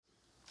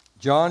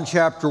John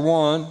chapter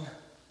 1,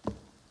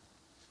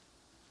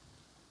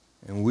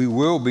 and we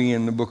will be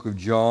in the book of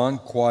John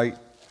quite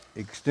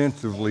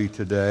extensively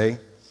today.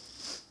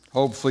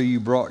 Hopefully you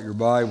brought your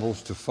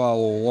Bibles to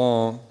follow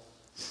along.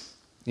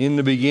 In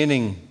the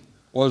beginning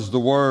was the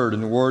Word,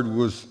 and the Word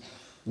was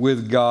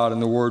with God,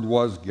 and the Word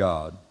was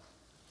God.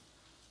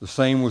 The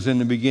same was in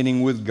the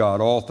beginning with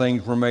God. All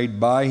things were made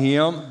by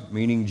Him,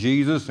 meaning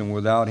Jesus, and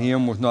without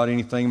Him was not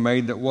anything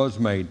made that was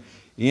made.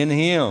 In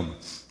Him,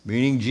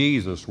 meaning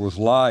Jesus, was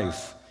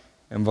life,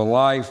 and the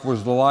life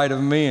was the light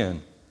of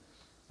men.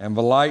 And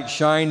the light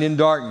shined in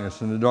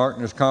darkness, and the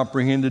darkness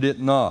comprehended it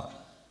not.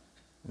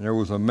 And there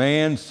was a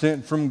man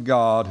sent from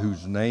God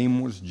whose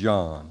name was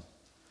John.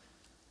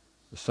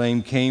 The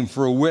same came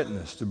for a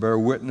witness, to bear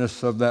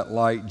witness of that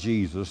light,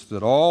 Jesus,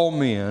 that all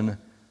men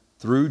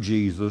through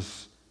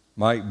Jesus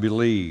might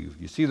believe.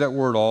 You see that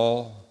word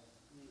all?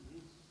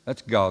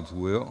 That's God's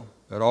will.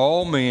 That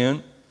all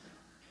men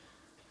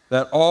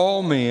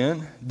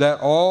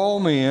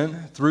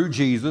through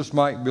Jesus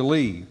might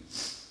believe.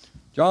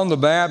 John the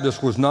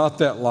Baptist was not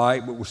that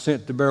light, but was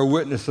sent to bear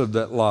witness of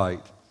that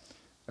light.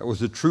 That was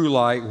the true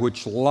light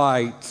which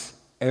lights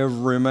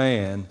every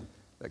man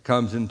that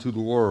comes into the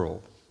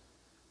world.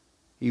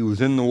 He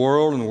was in the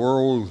world, and the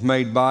world was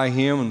made by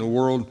Him, and the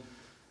world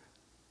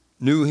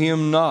knew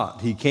Him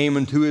not. He came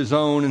into His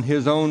own, and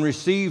His own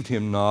received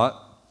Him not.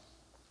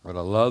 But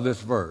I love this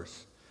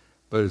verse.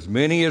 But as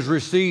many as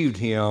received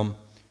Him,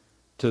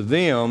 to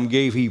them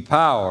gave He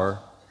power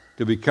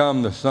to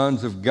become the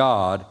sons of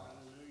God,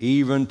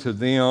 even to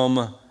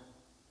them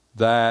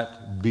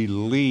that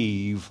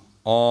believe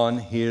on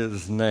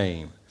His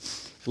name.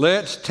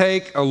 Let's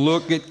take a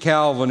look at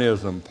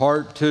Calvinism,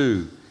 part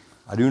 2.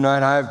 I do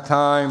not have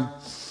time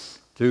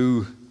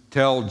to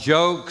tell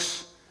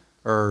jokes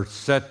or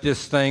set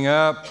this thing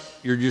up.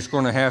 You're just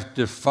going to have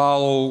to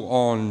follow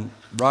on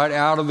right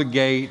out of the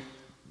gate,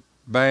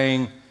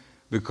 bang,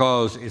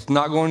 because it's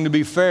not going to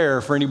be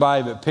fair for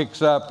anybody that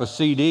picks up a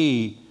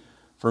CD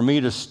for me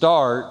to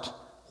start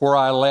where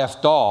I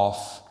left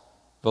off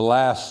the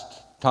last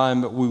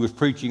time that we was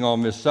preaching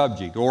on this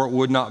subject. Or it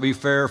would not be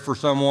fair for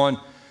someone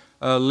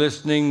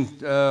listening,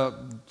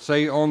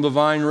 say, on the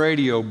Vine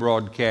radio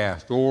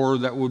broadcast, or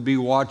that would be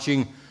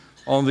watching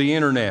on the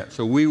internet.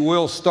 So we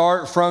will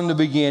start from the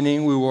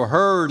beginning. We will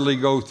hurriedly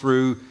go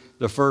through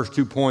the first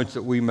 2 points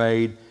that we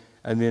made,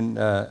 and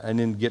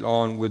then get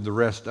on with the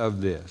rest of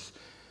this.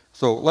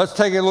 So let's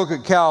take a look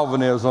at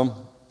Calvinism,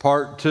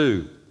 part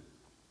 2.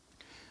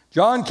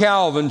 John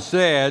Calvin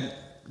said,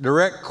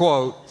 direct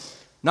quote,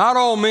 "Not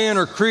all men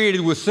are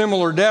created with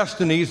similar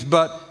destinies,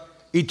 but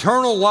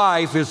eternal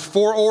life is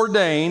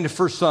foreordained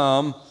for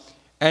some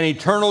and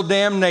eternal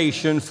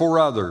damnation for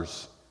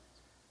others.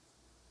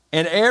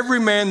 And every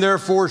man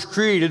therefore is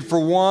created for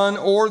one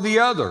or the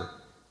other.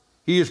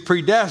 He is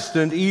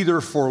predestined either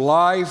for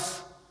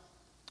life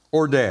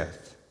or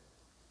death."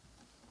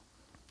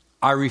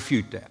 I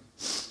refute that.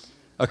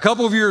 A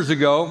couple of years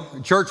ago, a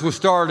church was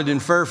started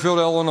in Fairfield,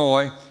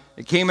 Illinois.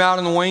 It came out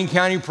in the Wayne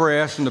County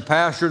Press, and the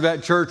pastor of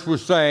that church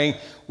was saying,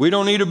 "We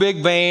don't need a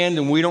big band,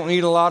 and we don't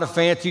need a lot of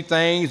fancy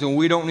things, and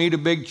we don't need a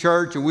big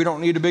church, and we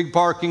don't need a big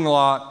parking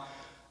lot.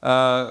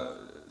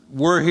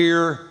 We're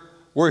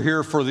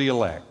here for the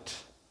elect."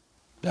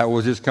 That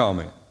was his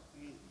comment.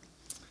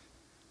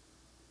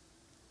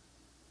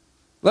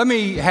 Let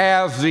me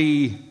have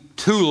the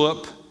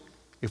tulip,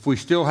 if we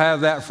still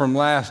have that from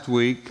last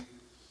week.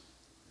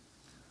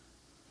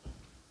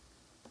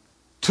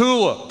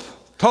 Tulip,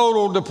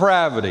 total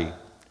depravity,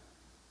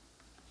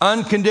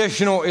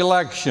 unconditional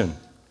election,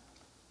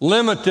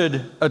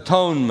 limited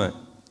atonement,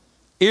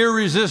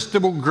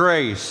 irresistible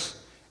grace,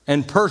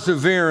 and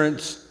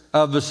perseverance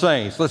of the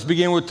saints. Let's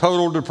begin with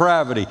total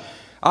depravity.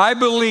 I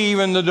believe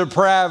in the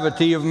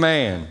depravity of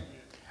man.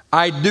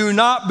 I do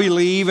not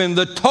believe in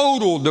the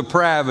total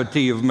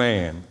depravity of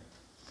man.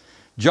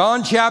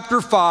 John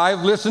chapter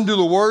 5, listen to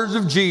the words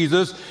of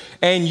Jesus,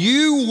 "And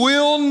you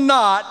will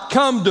not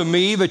come to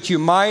me that you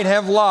might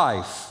have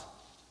life."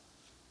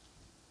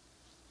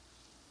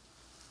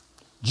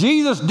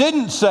 Jesus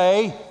didn't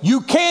say,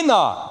 "You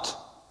cannot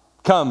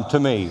come to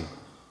me."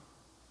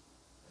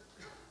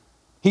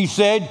 He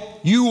said,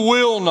 "You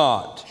will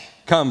not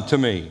come to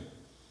me."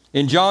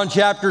 In John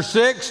chapter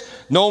 6,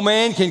 no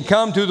man can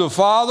come to the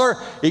Father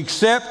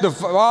except the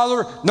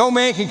Father. No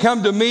man can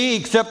come to me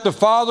except the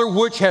Father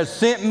which has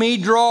sent me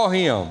draw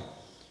him.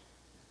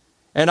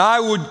 And I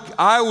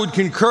would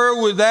concur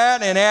with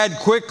that and add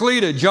quickly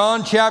to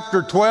John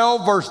chapter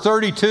 12, verse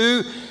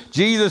 32.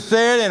 Jesus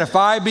said, "And if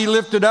I be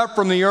lifted up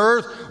from the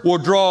earth, will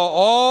draw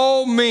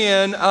all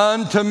men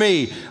unto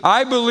me."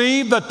 I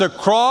believe that the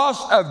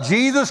cross of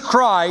Jesus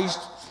Christ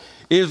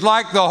is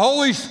like the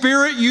Holy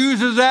Spirit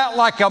uses that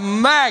like a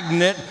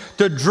magnet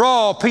to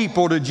draw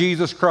people to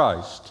Jesus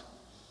Christ.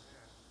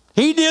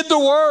 He did the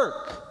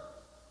work.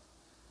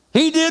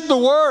 He did the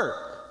work.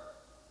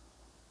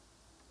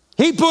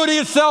 He put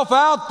Himself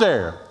out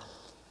there.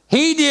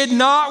 He did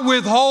not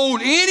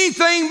withhold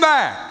anything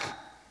back.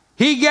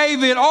 He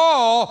gave it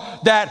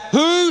all that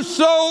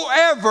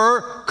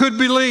whosoever could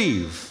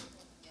believe.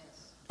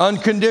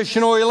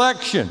 unconditional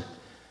election.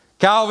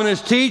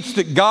 Calvinists teach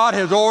that God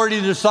has already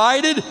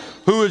decided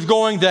who is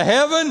going to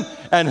heaven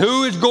and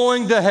who is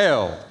going to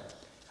hell.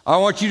 I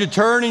want you to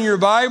turn in your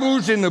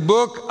Bibles in the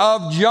book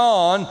of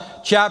John,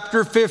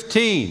 chapter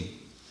 15.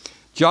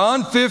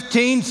 John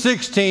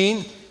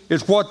 15:16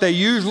 is what they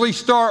usually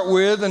start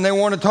with and they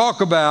want to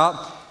talk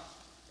about.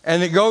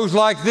 And it goes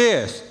like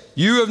this: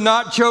 you have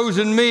not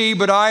chosen me,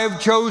 but I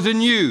have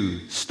chosen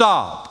you.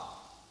 Stop.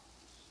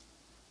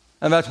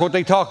 And that's what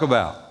they talk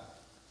about.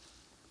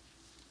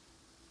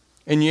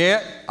 And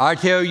yet, I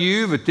tell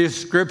you that this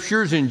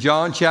scriptures in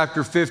John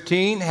chapter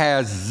 15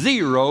 has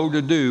zero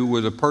to do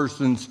with a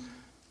person's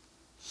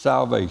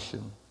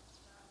salvation.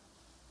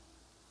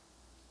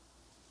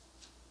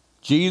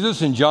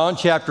 Jesus in John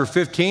chapter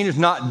 15 is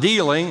not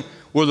dealing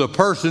with a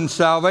person's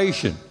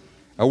salvation.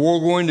 And we're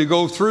going to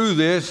go through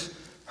this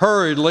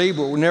hurriedly,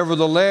 but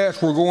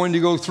nevertheless, we're going to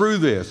go through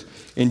this.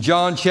 In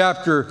John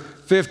chapter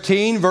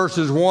 15,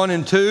 verses 1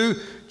 and 2,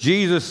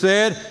 Jesus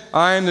said,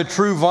 I am the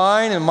true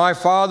vine, and my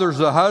Father's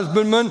the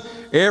husbandman.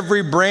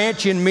 Every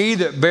branch in me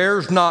that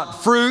bears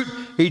not fruit,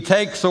 he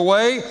takes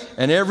away,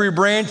 and every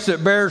branch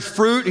that bears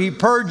fruit, he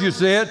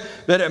purges it,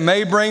 that it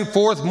may bring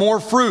forth more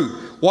fruit.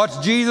 What's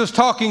Jesus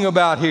talking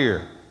about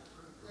here?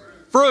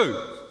 Fruit.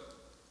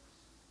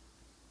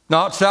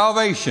 Not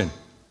salvation.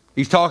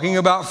 He's talking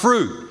about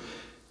fruit.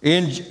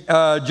 In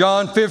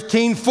John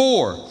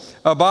 15:4,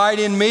 abide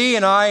in me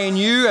and I in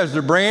you, as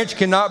the branch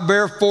cannot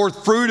bear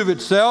forth fruit of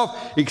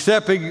itself,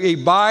 except it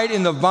abide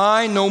in the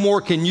vine, no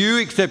more can you,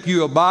 except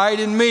you abide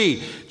in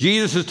me.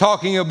 Jesus is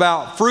talking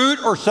about fruit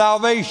or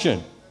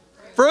salvation?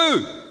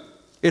 Fruit.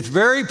 It's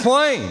very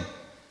plain.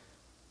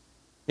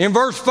 In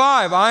verse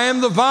 5, I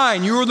am the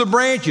vine, you are the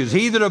branches.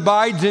 He that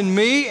abides in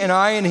me and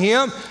I in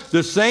him,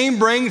 the same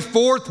brings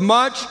forth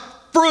much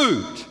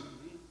fruit.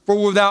 For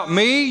without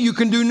me you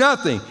can do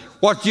nothing.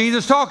 What's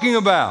Jesus talking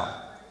about?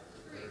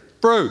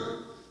 Fruit.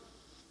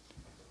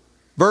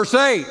 Verse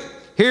 8,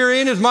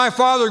 herein is my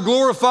Father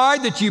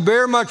glorified, that you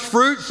bear much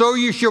fruit, so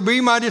you shall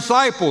be my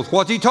disciples.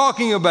 What's he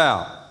talking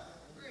about?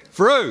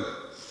 Fruit.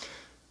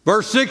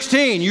 Verse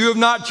 16, you have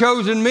not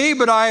chosen me,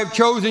 but I have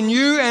chosen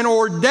you and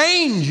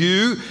ordained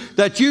you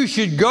that you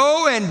should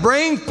go and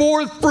bring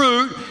forth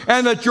fruit,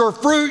 and that your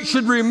fruit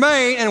should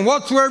remain, and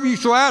whatsoever you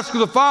shall ask of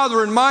the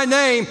Father in my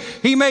name,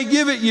 he may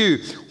give it you.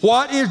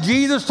 What is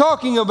Jesus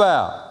talking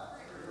about?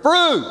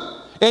 Fruit.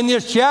 In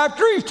this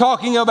chapter, he's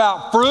talking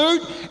about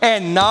fruit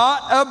and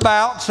not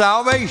about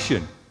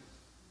salvation.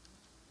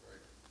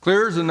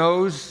 Clear as the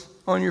nose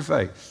on your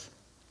face.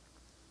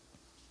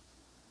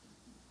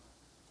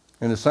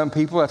 And to some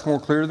people, that's more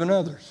clear than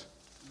others.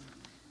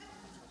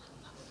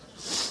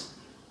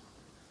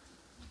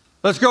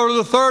 Let's go to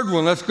the third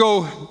one. Let's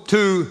go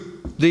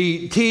to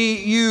the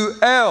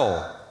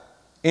T-U-L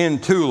in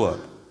TULIP.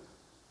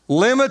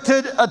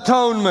 Limited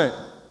atonement.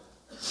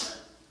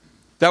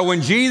 That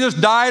when Jesus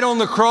died on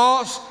the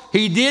cross,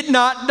 he did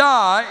not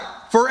die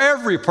for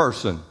every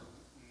person.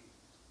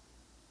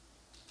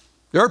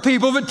 There are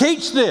people that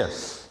teach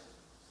this.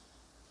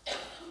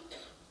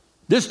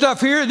 This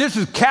stuff here, this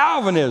is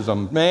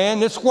Calvinism,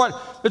 man. It's what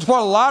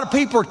a lot of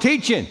people are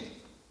teaching.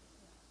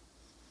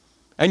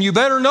 And you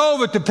better know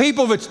that the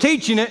people that's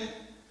teaching it,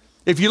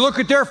 if you look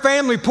at their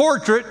family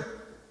portrait,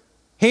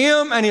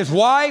 him and his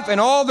wife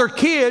and all their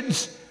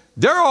kids,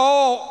 they're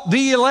all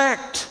the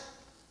elect.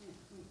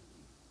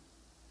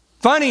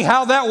 Funny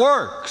how that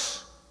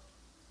works.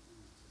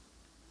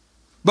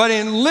 But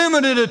in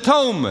limited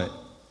atonement,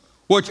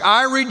 which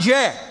I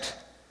reject,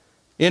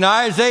 in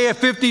Isaiah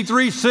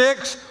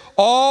 53:6,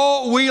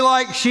 all we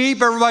like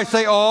sheep, everybody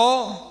say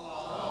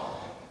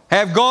all,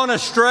 have gone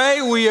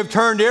astray. We have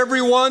turned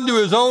every one to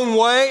his own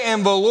way,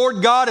 and the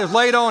Lord God has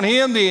laid on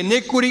him the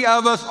iniquity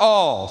of us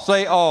all.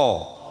 Say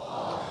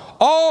all.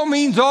 All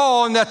means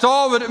all, and that's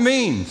all that it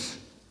means.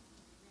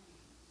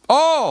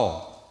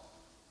 All.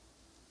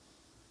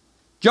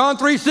 John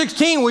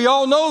 3:16, we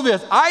all know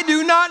this. I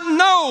do not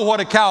know what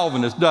a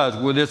Calvinist does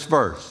with this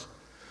verse.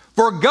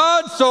 For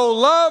God so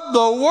loved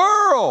the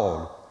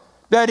world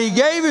that he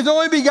gave his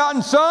only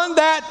begotten Son,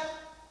 that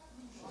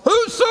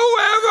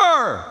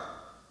whosoever,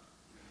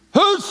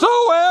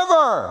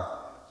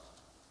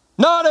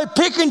 not a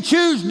pick and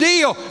choose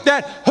deal,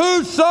 that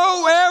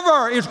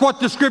whosoever is what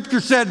the scripture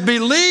said,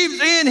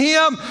 believes in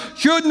him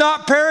should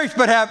not perish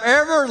but have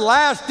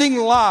everlasting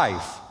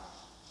life.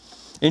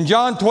 In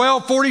John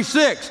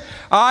 12:46,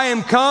 I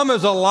am come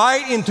as a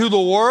light into the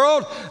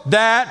world,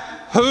 that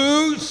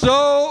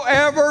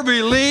whosoever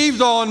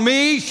believes on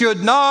me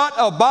should not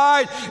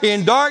abide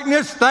in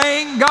darkness.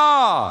 Thank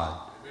God.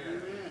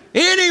 Amen.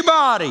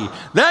 Anybody,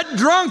 that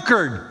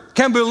drunkard,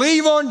 can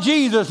believe on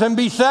Jesus and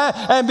be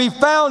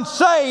found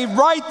saved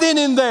right then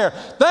and there.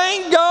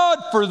 Thank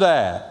God for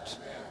that.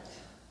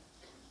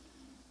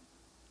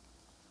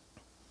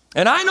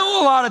 And I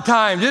know a lot of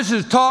times this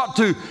is taught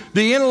to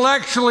the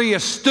intellectually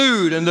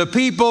astute and the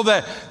people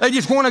that they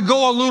just want to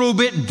go a little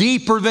bit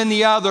deeper than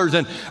the others.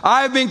 And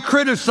I've been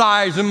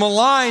criticized and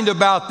maligned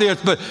about this.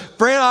 But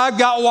friend, I've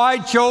got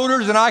wide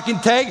shoulders and I can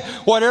take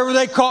whatever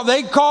they call.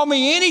 They call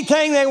me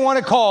anything they want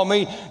to call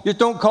me. Just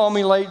don't call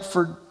me late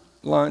for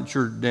lunch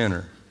or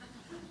dinner.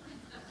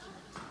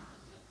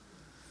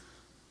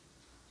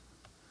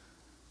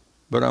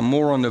 But I'm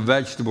more on the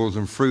vegetables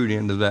and fruit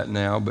end of that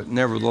now. But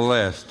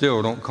nevertheless,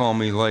 still don't call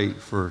me late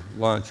for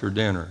lunch or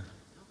dinner.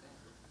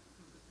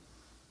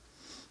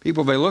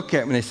 People, they look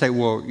at me and they say,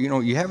 well, you know,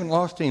 you haven't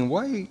lost any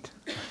weight.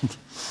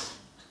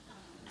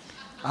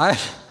 I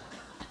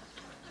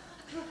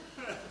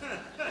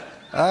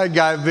had a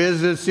guy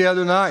visit us the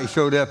other night. He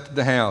showed up at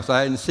the house.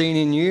 I hadn't seen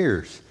in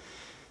years.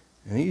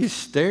 And he just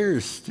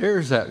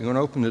stares at me when I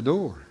open the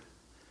door.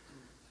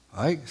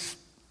 I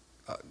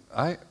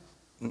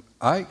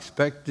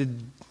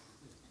expected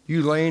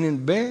you laying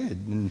in bed.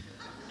 And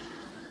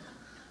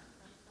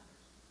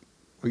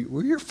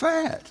well, you're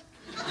fat.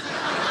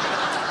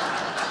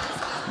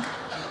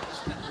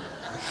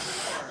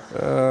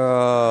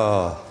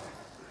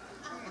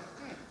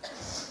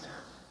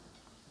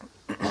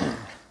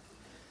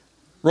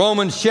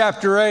 Romans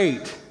chapter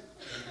 8,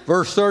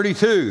 verse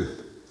 32.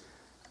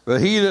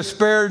 But he that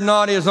spared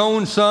not his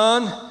own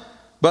son,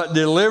 but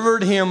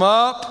delivered him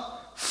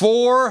up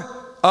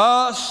for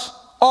us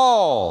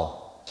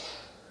all.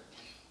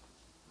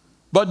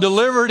 But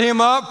delivered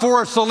him up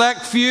for a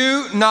select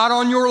few, not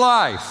on your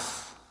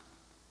life.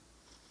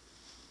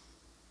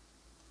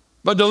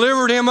 But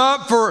delivered him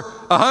up for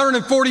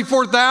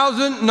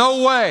 144,000?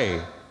 No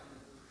way.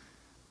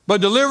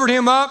 But delivered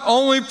him up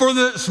only for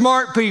the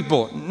smart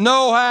people?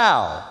 No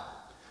how.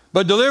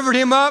 But delivered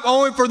him up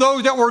only for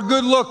those that were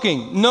good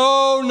looking?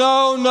 No,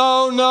 no,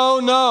 no, no,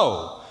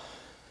 no.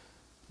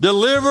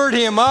 Delivered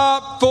him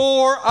up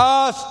for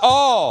us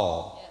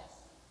all.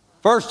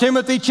 1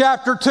 Timothy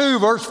chapter 2,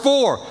 verse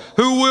 4.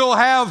 Who will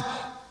have,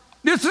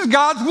 this is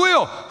God's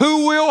will,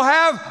 who will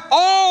have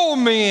all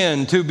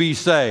men to be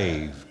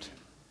saved.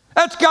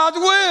 That's God's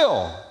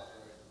will.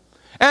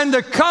 And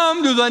to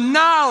come to the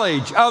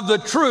knowledge of the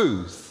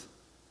truth.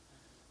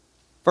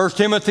 1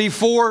 Timothy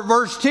 4,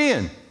 verse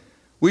 10.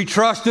 We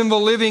trust in the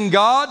living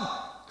God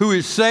who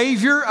is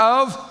Savior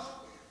of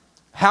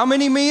how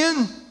many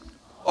men?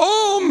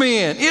 All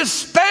men,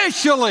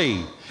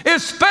 especially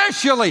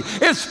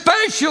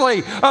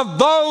of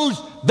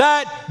those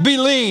that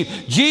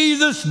believe.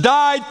 Jesus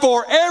died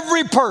for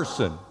every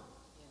person.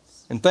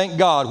 And thank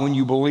God when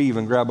you believe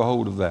and grab a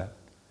hold of that.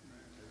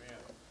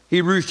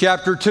 Hebrews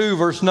chapter 2,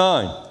 verse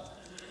 9.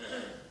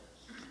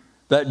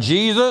 That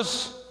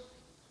Jesus,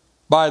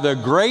 by the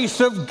grace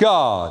of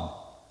God,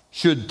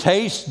 should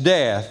taste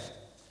death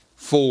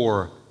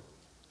for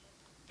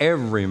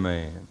every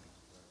man,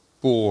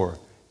 for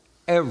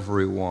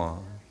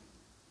everyone,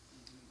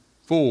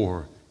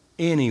 for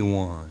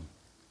anyone.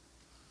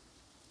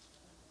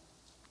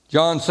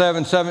 John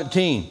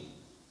 7:17.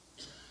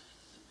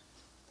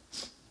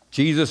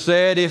 Jesus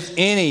said, if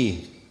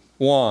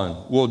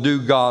anyone will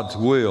do God's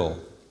will,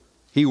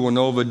 he will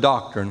know the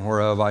doctrine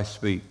whereof I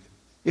speak.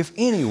 If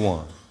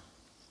anyone.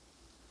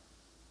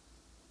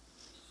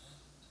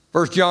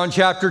 1 John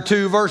chapter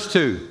 2, verse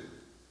 2.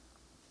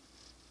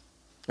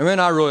 I mean,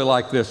 I really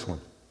like this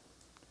one.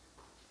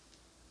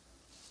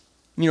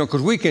 You know,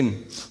 because we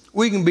can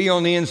be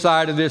on the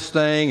inside of this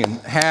thing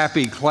and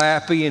happy,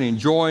 clappy, and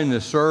enjoying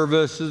the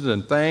services,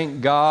 and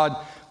thank God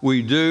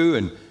we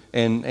do.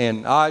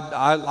 And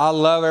I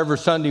love every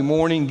Sunday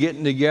morning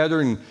getting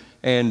together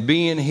and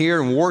being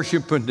here and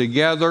worshiping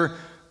together.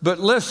 But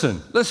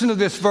listen to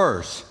this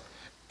verse.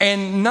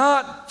 And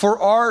not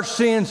for our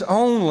sins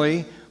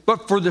only,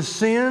 but for the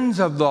sins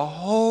of the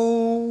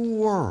whole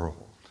world.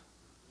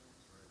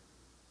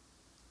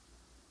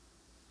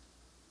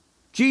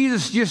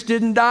 Jesus just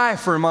didn't die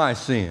for my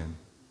sin.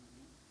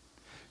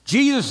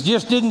 Jesus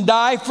just didn't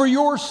die for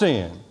your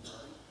sin,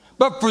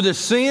 but for the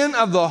sin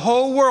of the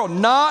whole world.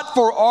 Not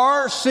for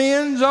our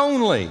sins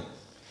only.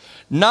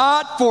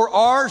 Not for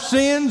our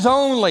sins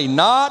only.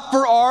 Not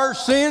for our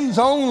sins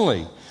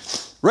only.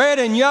 Red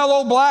and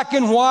yellow, black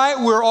and white,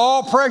 we're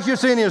all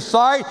precious in His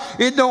sight.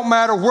 It don't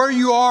matter where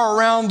you are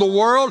around the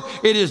world.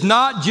 It is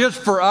not just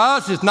for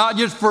us. It's not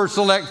just for a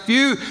select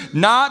few.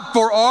 Not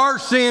for our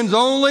sins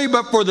only,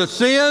 but for the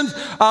sins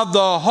of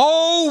the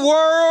whole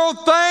world.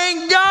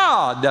 Thank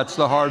God. That's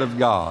the heart of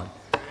God.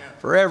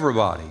 For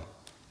everybody,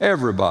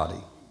 everybody,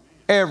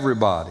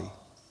 everybody,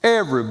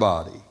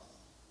 everybody.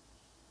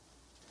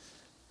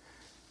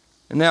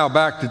 And now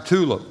back to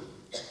TULIP.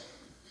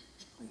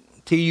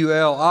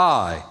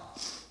 T-U-L-I.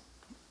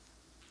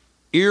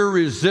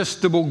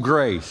 Irresistible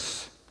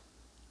grace.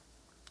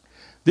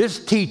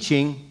 This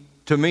teaching,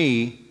 to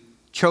me,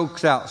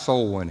 chokes out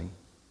soul winning.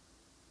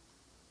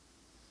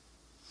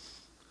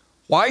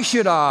 Why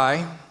should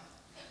I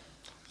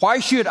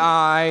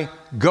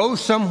go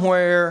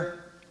somewhere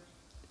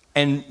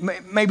and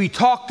maybe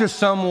talk to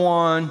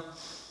someone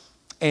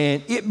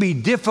and it be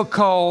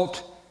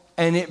difficult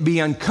and it be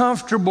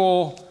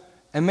uncomfortable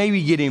and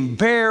maybe get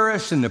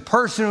embarrassed, and the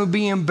person would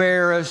be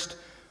embarrassed.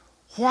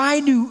 Why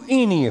do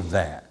any of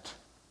that?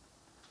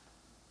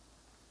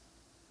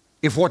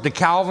 If what the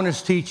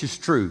Calvinists teach is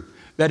true,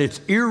 that it's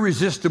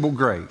irresistible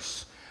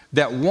grace,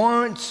 that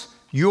once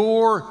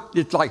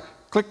it's like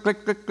click,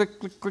 click, click, click,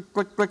 click, click,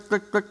 click, click,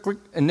 click, click, click,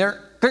 and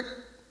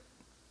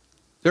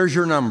there's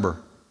your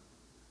number.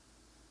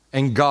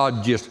 And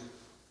God just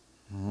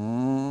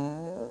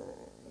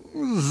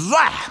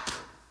zap.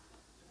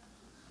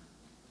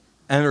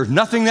 And there's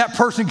nothing that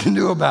person can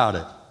do about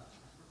it.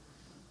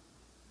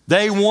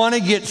 They want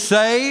to get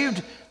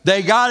saved.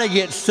 They got to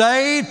get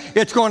saved.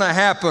 It's going to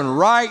happen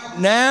right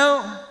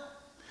now.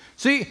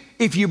 See,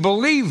 if you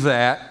believe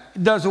that,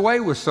 it does away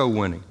with soul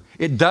winning.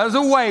 It does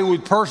away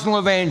with personal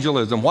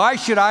evangelism. Why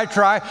should I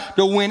try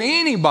to win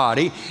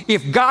anybody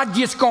if God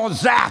just going to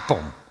zap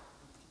them?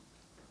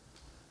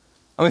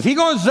 I mean, if He's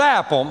going to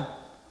zap them,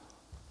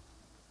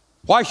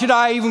 why should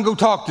I even go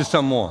talk to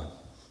someone?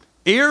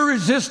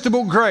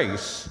 Irresistible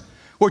grace,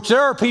 which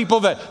there are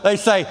people that they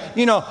say,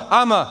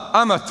 I'm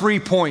a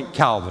 3-point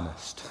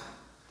Calvinist,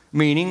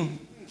 meaning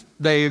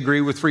they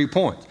agree with 3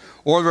 points.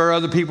 Or there are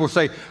other people who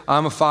say,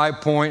 I'm a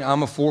 5-point,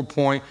 I'm a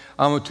 4-point,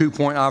 I'm a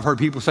 2-point. I've heard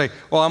people say,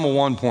 well, I'm a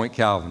 1-point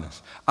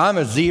Calvinist. I'm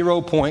a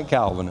 0-point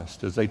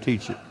Calvinist, as they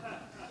teach it.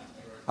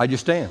 I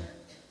just am.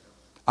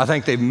 I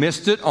think they've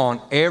missed it on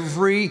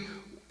every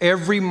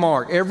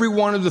mark. Every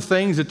one of the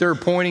things that they're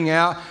pointing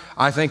out,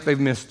 I think they've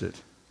missed it.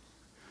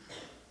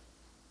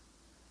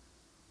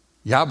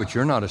 Yeah, but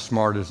you're not as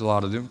smart as a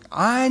lot of them.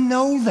 I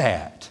know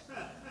that.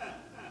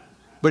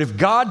 But if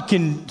God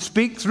can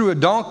speak through a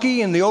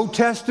donkey in the Old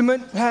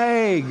Testament,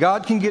 hey,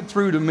 God can get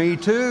through to me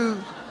too.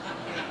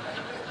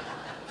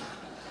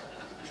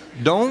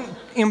 Don't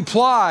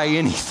imply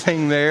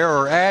anything there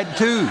or add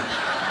to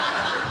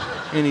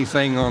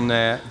anything on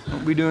that.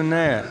 Don't be doing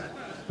that.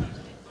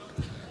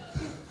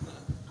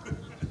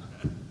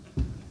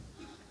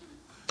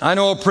 I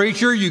know a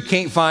preacher you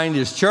can't find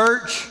his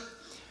church.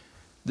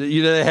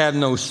 They have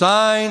no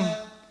sign.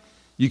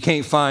 You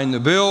can't find the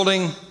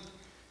building.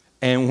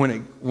 And well,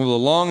 the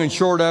long and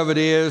short of it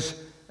is,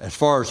 as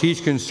far as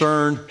he's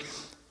concerned,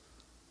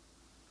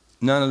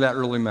 none of that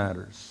really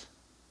matters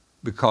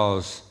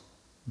because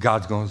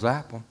God's going to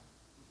zap them.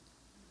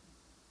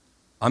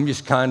 I'm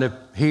just kind of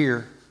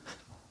here.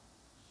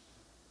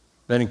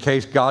 That in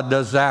case God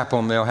does zap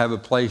them, they'll have a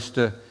place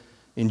to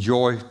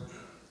enjoy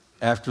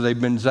after they've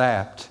been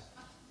zapped.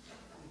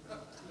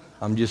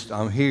 I'm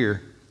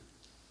here.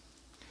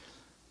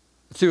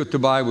 Let's see what the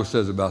Bible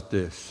says about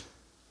this.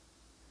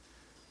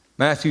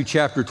 Matthew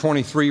chapter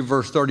 23,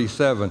 verse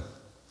 37.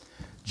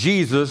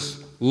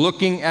 Jesus,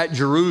 looking at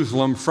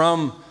Jerusalem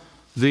from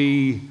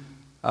the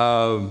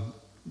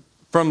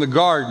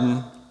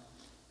garden,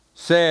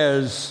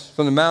 says,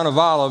 from the Mount of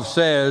Olives,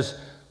 says,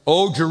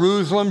 O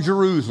Jerusalem,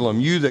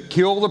 Jerusalem, you that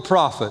kill the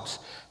prophets,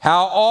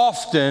 how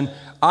often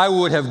I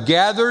would have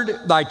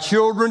gathered thy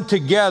children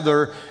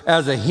together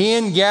as a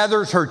hen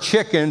gathers her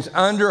chickens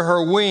under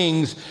her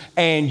wings,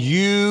 and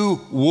you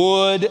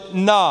would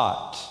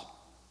not.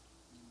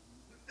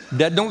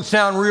 That don't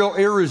sound real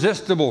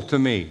irresistible to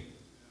me.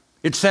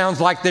 It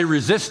sounds like they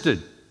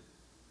resisted.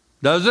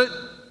 Does it?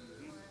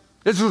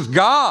 This was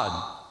God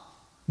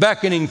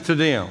beckoning to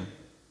them.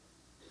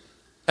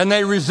 And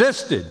they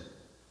resisted.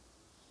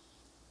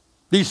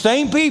 These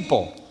same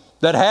people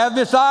that have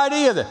this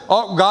idea that,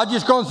 oh, God's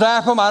just going to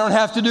zap them, I don't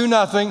have to do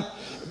nothing.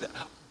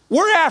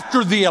 We're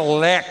after the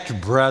elect,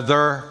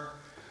 brother.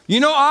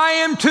 I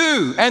am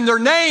too. And their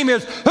name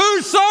is,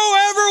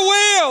 whosoever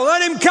will,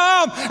 let him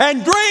come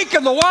and drink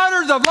of the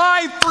waters of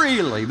life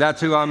freely.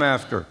 That's who I'm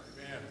after.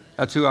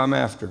 That's who I'm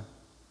after.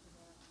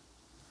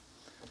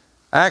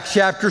 Acts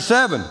chapter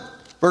 7,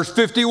 verse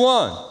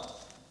 51.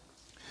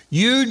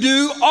 You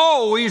do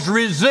always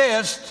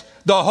resist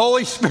the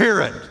Holy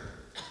Spirit.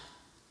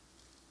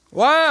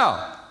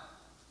 Wow.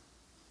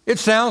 It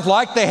sounds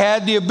like they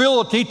had the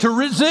ability to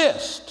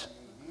resist.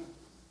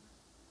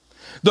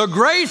 The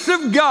grace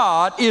of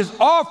God is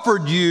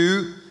offered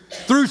you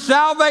through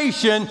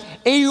salvation,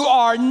 and you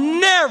are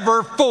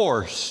never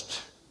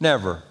forced.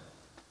 Never.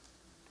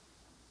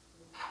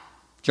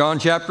 John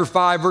chapter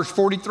 5, verse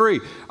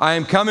 43. I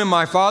am come in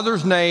my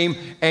Father's name,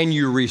 and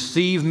you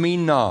receive me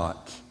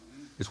not.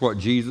 Is what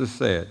Jesus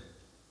said.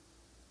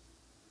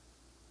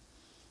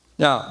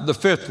 Now, the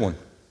fifth one.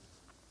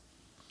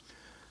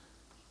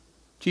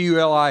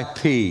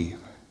 TULIP.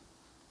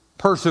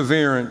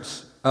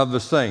 Perseverance of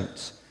the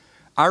saints.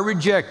 I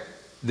reject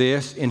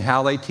this in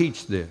how they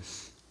teach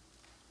this.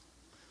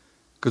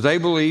 Because they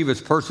believe it's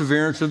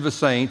perseverance of the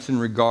saints in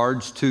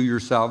regards to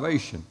your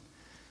salvation.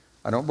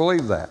 I don't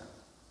believe that.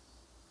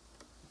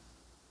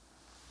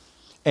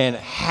 And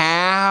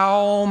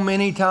how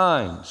many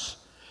times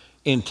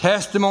in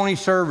testimony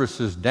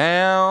services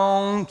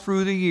down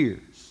through the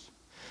years,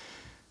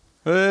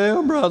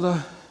 well,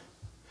 brother,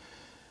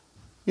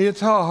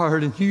 it's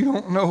hard and you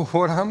don't know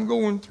what I'm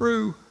going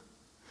through,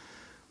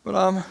 but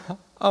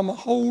I'm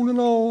holding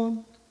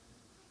on.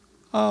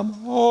 I'm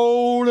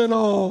holding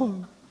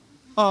on.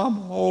 I'm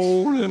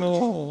holding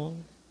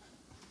on.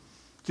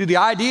 See, the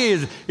idea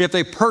is if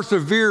they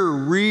persevere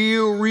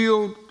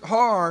real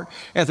hard,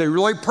 and if they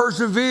really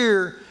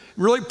persevere,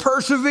 and really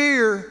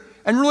persevere,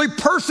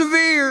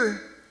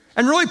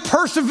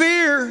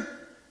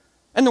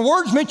 and the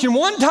word's mentioned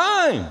one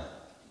time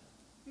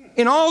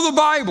in all the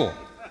Bible,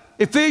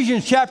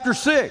 Ephesians chapter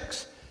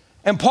 6.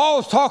 And Paul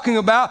is talking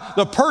about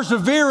the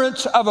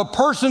perseverance of a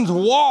person's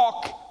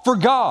walk for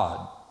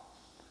God.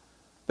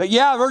 But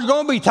yeah, there's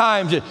going to be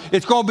times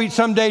that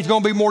some days it's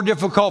going to be more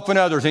difficult than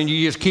others, and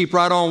you just keep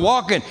right on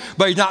walking.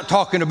 But he's not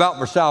talking about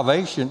for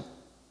salvation.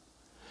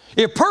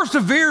 If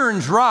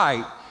perseverance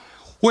right,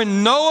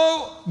 when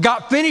Noah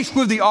got finished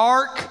with the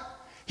ark,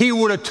 he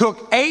would have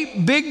took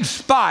 8 big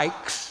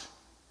spikes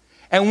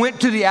and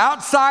went to the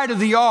outside of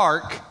the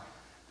ark,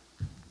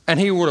 and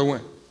he would have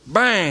went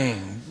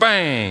bang,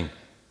 bang.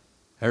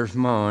 There's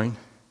mine.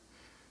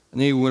 And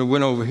then he would have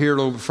went over here a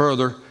little bit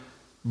further.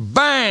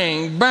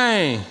 Bang,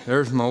 bang.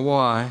 There's my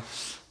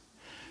wife's.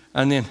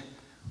 And then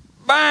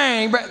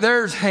bang, bang.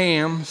 There's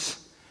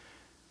Ham's.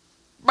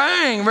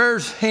 Bang,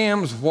 there's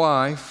Ham's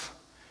wife.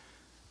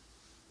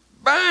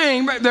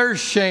 Bang, bang. There's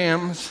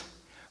Sham's.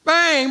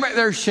 Bang, bang.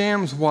 There's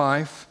Sham's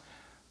wife.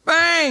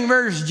 Bang,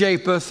 there's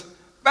Japheth.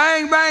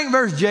 Bang, bang.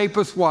 There's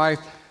Japheth's wife.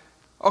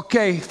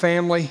 Okay,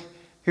 family.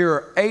 Here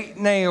are 8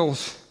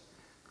 nails.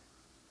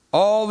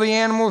 All the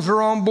animals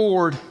are on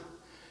board.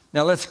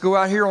 Now let's go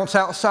out here on the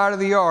outside of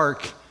the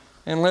ark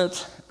and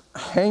let's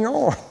hang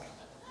on.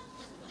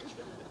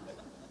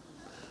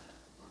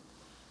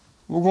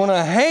 We're going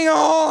to hang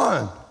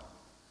on.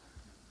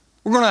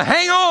 We're going to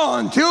hang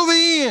on till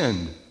the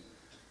end.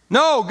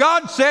 No,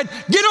 God said,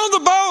 get on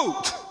the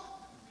boat.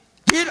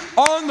 Get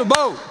on the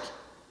boat.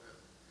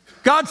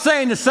 God's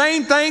saying the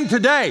same thing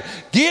today.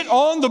 Get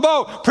on the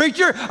boat.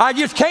 Preacher, I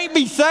just can't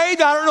be saved.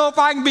 I don't know if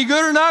I can be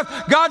good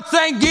enough. God's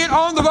saying, get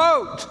on the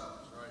boat.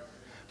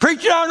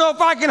 Preacher, I don't know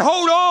if I can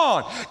hold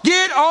on.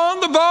 Get on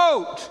the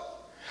boat.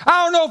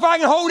 I don't know if I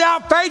can hold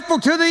out faithful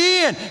to the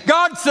end.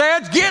 God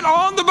says, get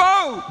on the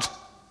boat.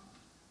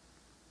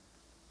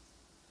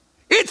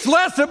 It's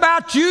less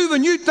about you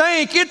than you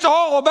think. It's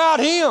all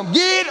about Him.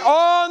 Get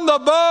on the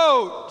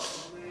boat.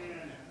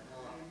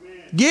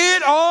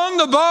 Get on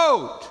the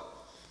boat.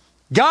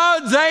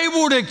 God's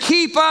able to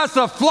keep us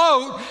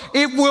afloat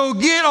if we'll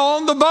get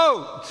on the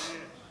boat.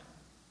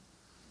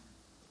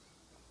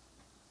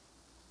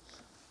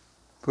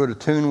 Put a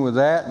tune with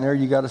that, and there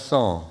you got a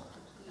song.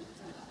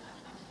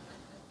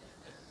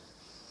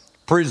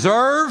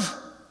 Preserve,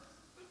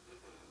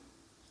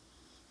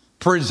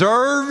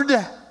 preserved,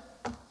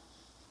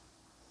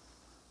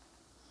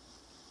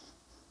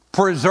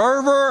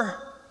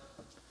 preserver.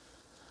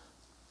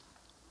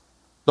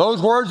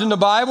 Those words in the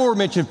Bible were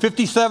mentioned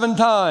 57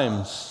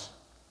 times.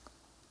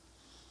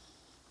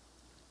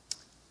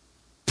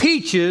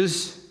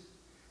 Peaches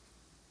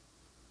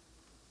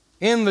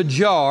in the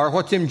jar.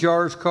 What's them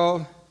jars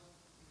called?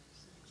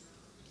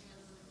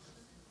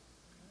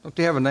 Don't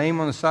they have a name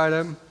on the side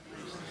of them?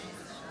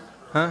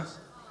 Huh?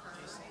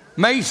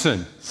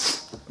 Mason.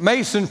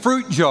 Mason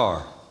fruit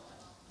jar.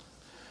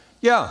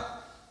 Yeah.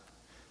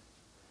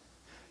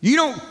 You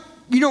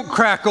don't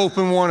crack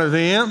open one of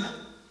them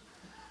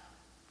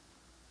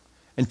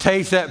and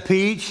taste that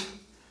peach.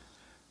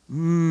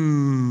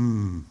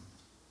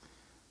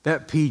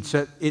 That peach,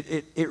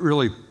 it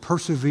really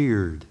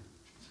persevered.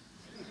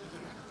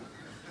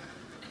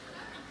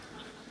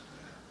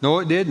 No,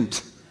 it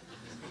didn't.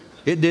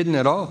 It didn't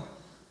at all.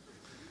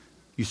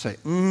 You say,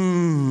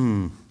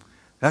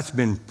 that's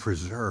been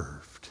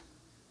preserved.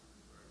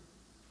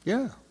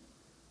 Yeah.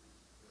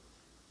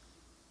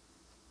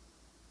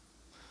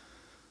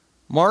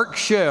 Mark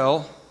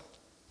Shell,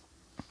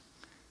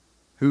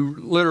 who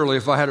literally,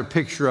 if I had a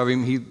picture of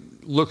him, he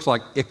looks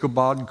like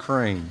Ichabod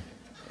Crane.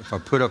 If I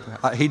put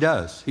up, he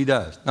does.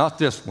 Not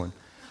this one.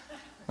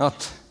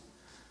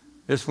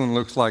 This one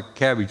looks like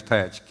Cabbage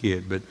Patch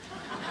Kid, but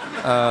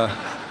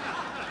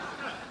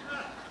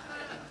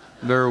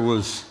there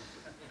was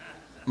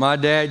my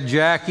dad,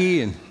 Jackie,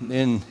 and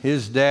then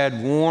his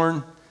dad,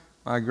 Warren,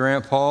 my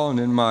grandpa, and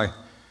then my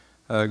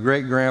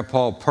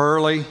great-grandpa,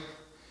 Pearlie.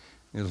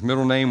 His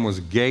middle name was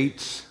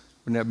Gates.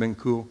 Wouldn't that have been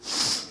cool?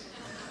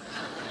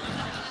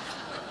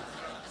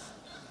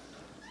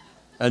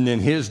 And then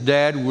his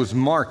dad was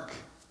Mark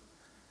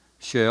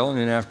Shell, and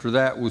then after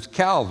that was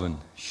Calvin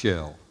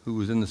Shell, who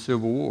was in the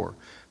Civil War.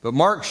 But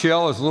Mark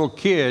Shell, as a little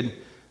kid,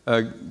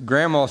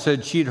 Grandma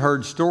said she'd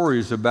heard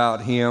stories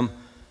about him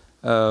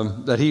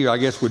that he, I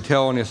guess, would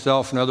tell on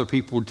himself and other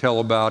people would tell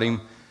about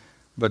him.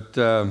 But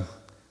so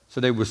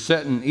they were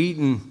sitting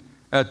eating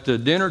at the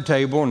dinner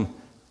table,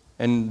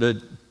 and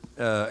the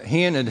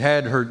hen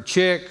had her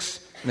chicks,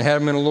 and they had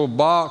them in a little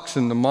box,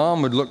 and the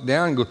mom would look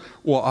down and go,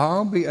 well,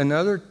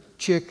 another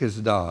chick has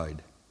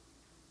died.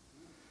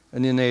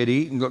 And then they'd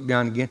eat and look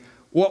down again.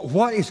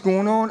 What is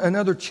going on?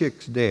 Another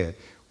chick's dead.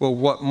 Well,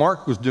 what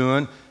Mark was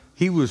doing,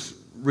 he was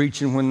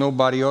reaching when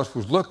nobody else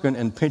was looking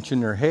and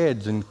pinching their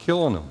heads and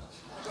killing them.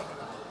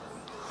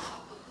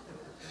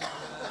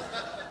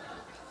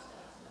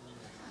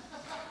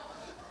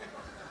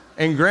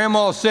 And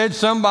Grandma said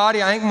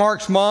somebody, I think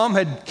Mark's mom,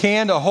 had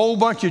canned a whole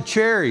bunch of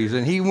cherries,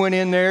 and he went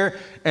in there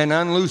and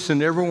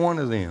unloosened every one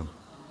of them.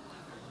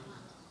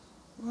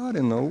 What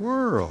in the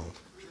world?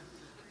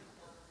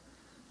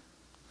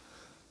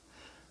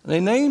 They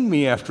named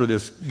me after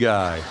this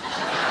guy.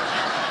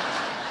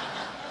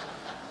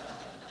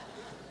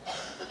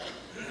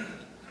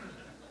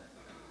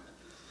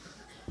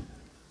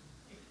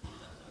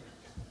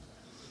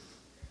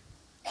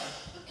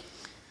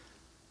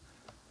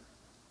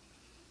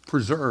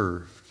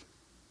 Preserved.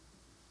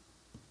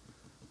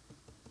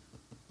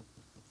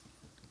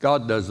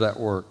 God does that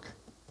work.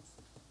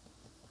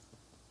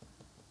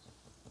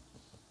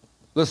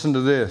 Listen to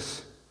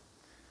this.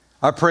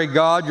 I pray,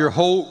 God, your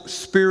whole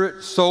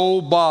spirit,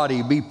 soul,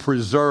 body be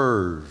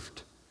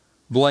preserved,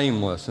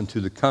 blameless, unto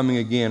the coming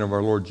again of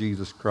our Lord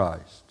Jesus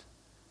Christ.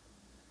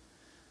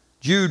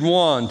 Jude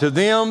 1, to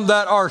them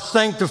that are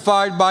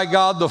sanctified by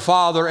God the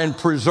Father and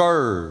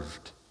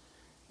preserved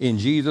in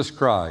Jesus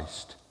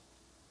Christ.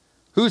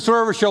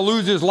 Whosoever shall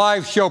lose his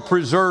life shall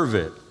preserve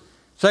it.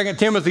 2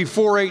 Timothy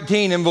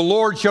 4:18, and the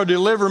Lord shall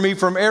deliver me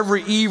from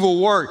every evil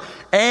work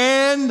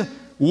and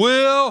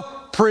will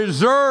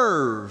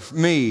preserve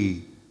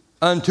me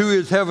unto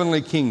his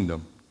heavenly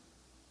kingdom.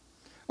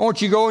 I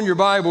want you to go in your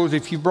Bibles,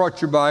 if you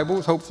brought your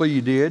Bibles, hopefully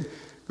you did.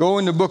 Go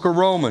in the book of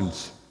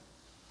Romans.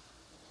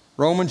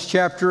 Romans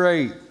chapter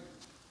 8.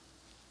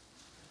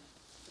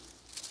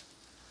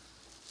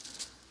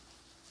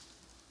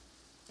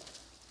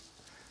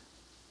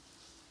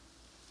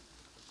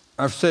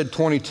 I've said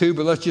 22,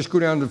 but let's just go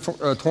down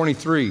to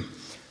 23.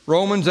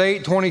 Romans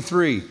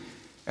 8:23.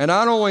 And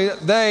not only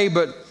they,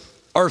 but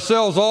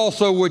ourselves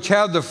also, which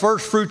have the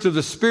first fruits of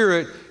the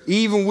Spirit,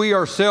 even we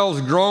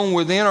ourselves groan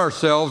within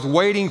ourselves,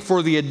 waiting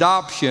for the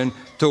adoption,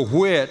 to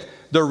wit,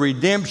 the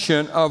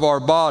redemption of our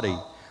body.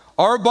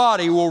 Our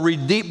body will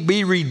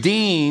be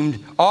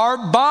redeemed.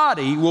 Our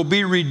body will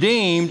be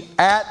redeemed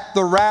at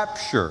the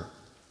rapture.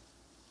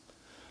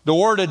 The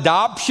word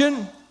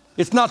adoption,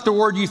 it's not the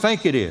word you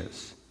think it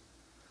is.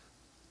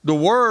 The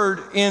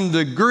word in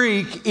the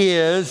Greek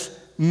is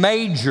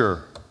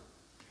major,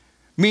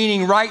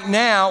 meaning right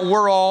now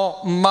we're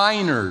all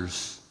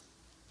minors.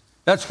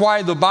 That's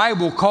why the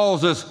Bible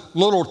calls us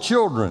little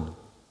children.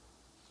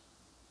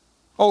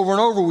 Over and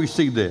over we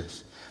see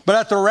this. But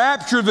at the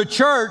rapture of the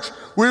church,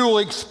 we will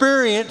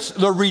experience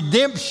the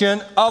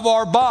redemption of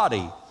our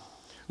body.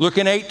 Look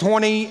in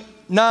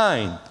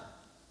 8:29.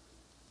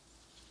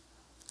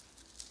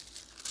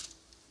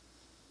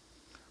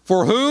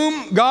 For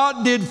whom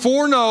God did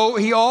foreknow,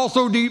 he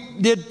also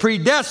did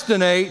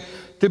predestinate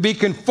to be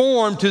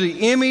conformed to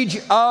the image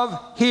of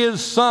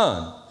his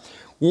Son.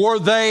 Were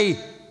they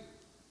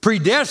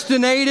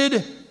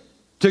predestinated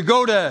to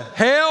go to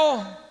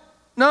hell?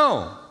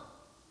 No.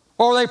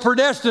 Or were they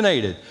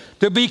predestinated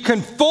to be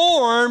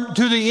conformed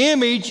to the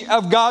image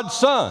of God's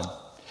Son?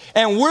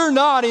 And we're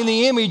not in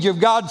the image of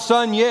God's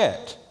Son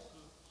yet.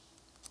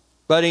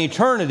 But in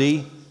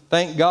eternity,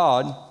 thank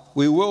God,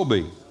 we will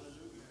be.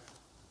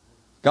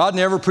 God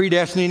never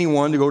predestined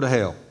anyone to go to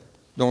hell.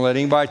 Don't let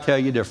anybody tell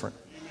you different.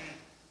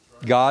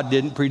 God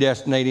didn't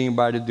predestinate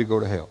anybody to go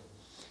to hell.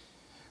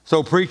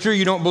 So, preacher,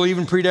 you don't believe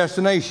in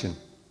predestination?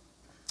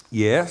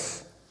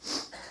 Yes.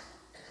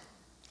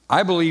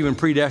 I believe in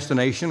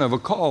predestination of a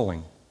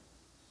calling,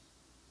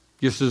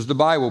 just as the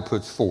Bible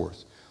puts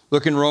forth.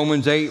 Look in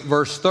Romans 8,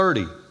 verse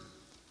 30.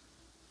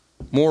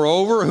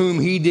 Moreover, whom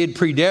he did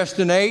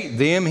predestinate,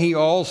 them he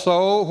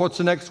also, what's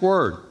the next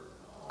word?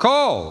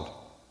 Called.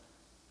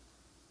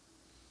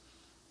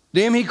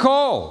 Them he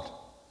called.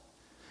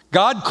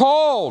 God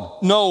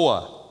called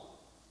Noah.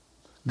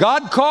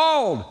 God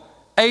called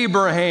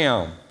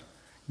Abraham.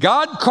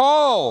 God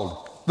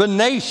called the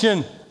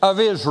nation of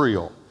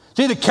Israel.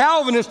 See, the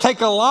Calvinists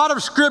take a lot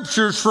of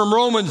scriptures from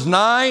Romans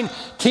 9,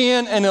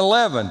 10, and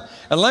 11.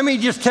 And let me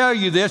just tell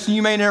you this, and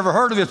you may never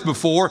heard of this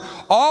before.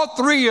 All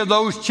three of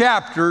those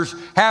chapters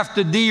have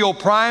to deal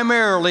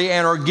primarily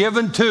and are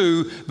given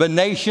to the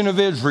nation of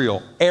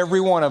Israel. Every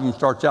one of them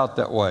starts out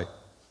that way.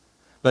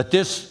 But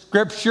this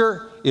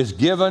scripture is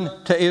given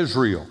to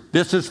Israel.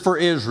 This is for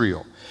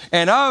Israel.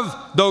 And of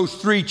those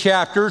three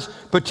chapters,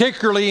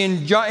 particularly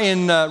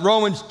in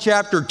Romans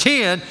chapter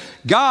 10,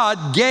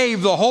 God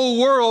gave the whole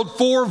world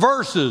 4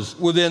 verses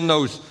within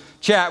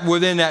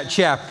that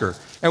chapter.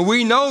 And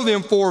we know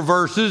them 4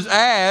 verses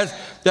as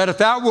that if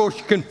thou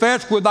wilt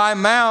confess with thy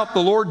mouth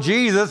the Lord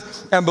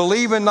Jesus and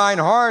believe in thine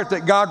heart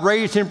that God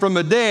raised him from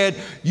the dead,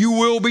 you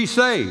will be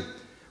saved.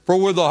 For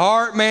with the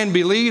heart man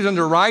believes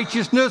unto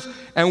righteousness,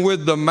 and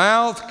with the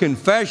mouth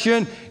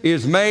confession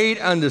is made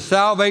unto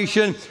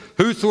salvation.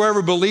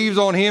 Whosoever believes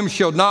on him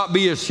shall not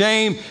be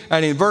ashamed.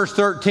 And in verse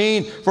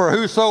 13, for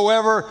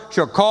whosoever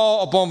shall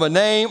call upon the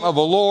name of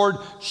the Lord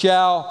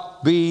shall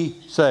be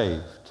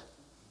saved.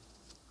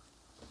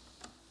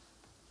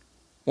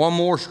 One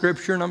more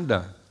scripture and I'm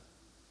done.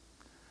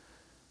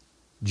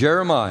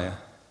 Jeremiah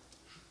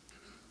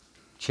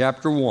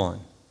chapter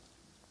 1,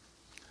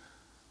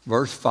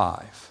 verse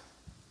 5.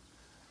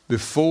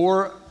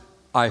 Before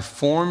I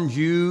formed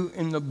you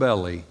in the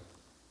belly,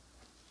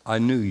 I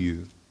knew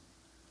you.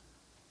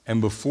 And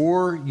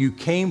before you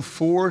came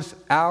forth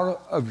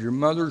out of your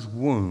mother's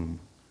womb,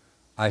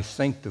 I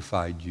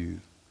sanctified you,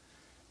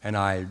 and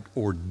I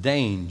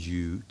ordained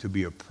you to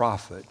be a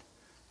prophet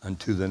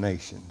unto the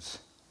nations.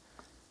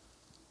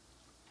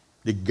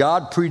 Did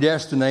God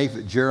predestinate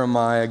that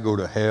Jeremiah go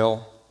to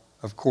hell?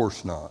 Of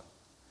course not.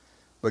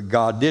 But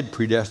God did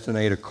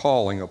predestinate a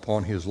calling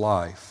upon his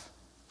life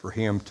for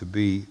him to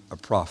be a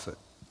prophet.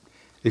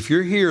 If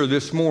you're here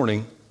this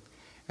morning,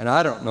 and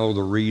I don't know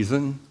the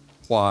reason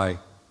why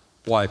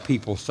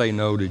people say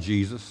no to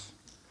Jesus,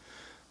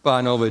 but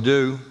I know they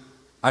do.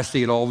 I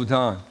see it all the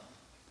time.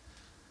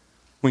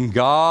 When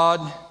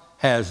God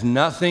has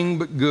nothing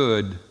but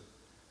good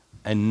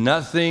and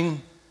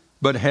nothing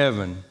but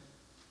heaven,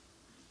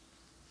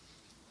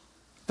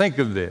 think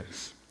of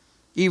this.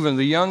 Even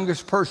the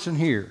youngest person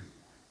here,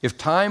 if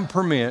time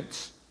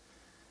permits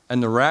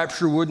and the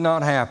rapture would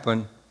not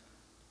happen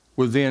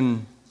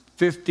within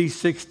 50,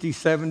 60,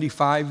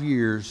 75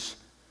 years,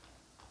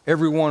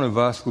 every one of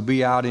us will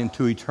be out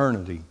into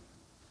eternity.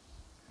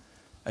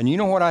 And you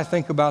know what I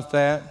think about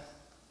that?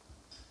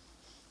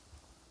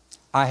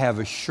 I have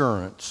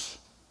assurance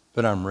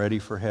that I'm ready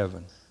for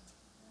heaven.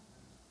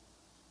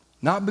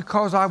 Not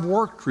because I've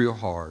worked real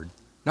hard,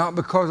 not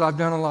because I've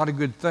done a lot of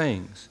good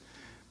things,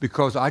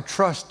 because I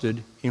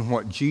trusted in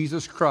what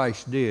Jesus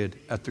Christ did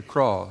at the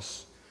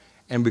cross.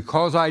 And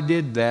because I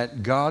did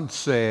that, God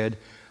said,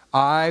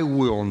 I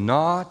will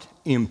not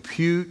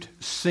impute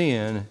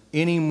sin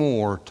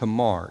anymore to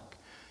Mark.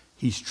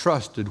 He's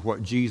trusted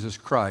what Jesus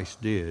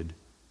Christ did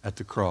at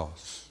the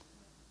cross.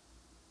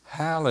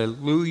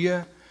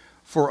 Hallelujah.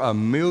 For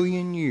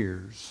 1,000,000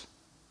 years,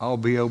 I'll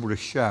be able to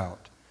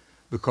shout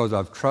because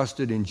I've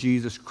trusted in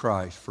Jesus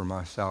Christ for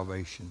my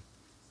salvation.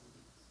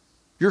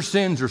 Your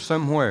sins are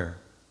somewhere.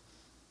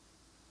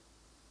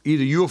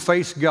 Either you'll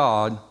face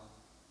God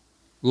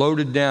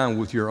loaded down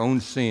with your own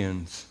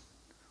sins,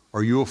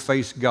 or you'll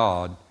face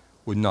God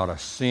with not a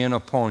sin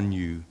upon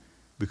you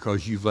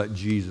because you've let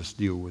Jesus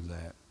deal with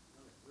that.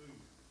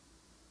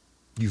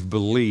 You've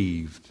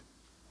believed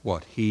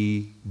what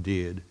he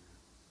did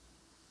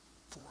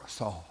for us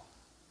all.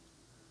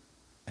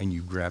 And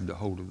you grabbed a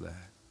hold of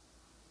that.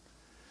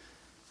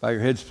 Bow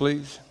your heads,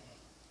 please.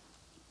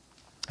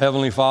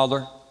 Heavenly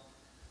Father,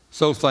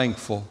 so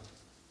thankful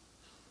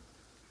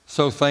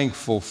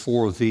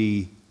for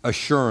the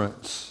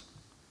assurance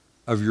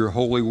of your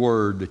holy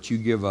word that you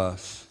give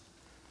us.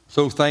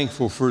 So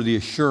thankful for the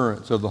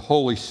assurance of the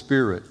Holy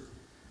Spirit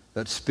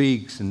that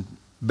speaks and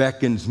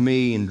beckons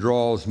me and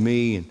draws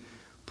me and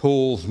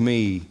pulls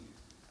me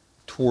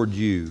toward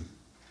you.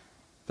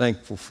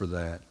 Thankful for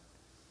that.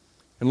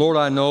 And Lord,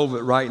 I know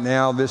that right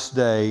now, this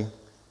day,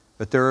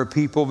 that there are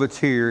people that's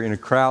here in a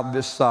crowd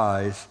this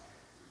size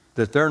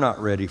that they're not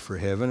ready for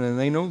heaven, and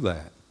they know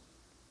that.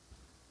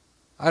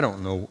 I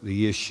don't know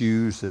the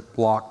issues that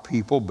block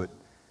people, but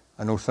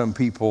I know some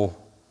people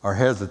are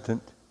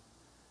hesitant.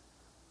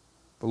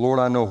 But Lord,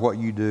 I know what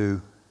you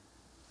do.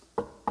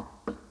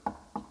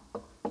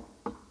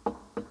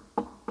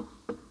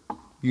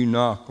 You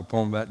knock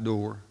upon that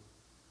door.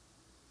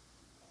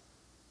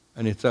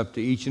 And it's up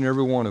to each and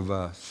every one of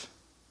us,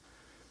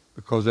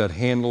 because that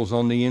handle's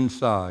on the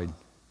inside,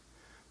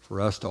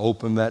 for us to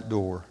open that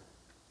door.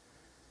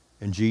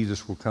 And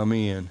Jesus will come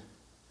in,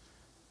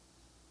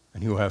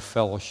 and he'll have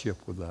fellowship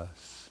with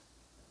us.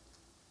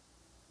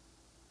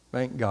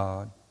 Thank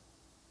God.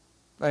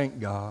 Thank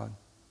God.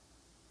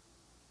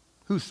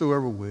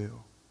 Whosoever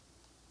will.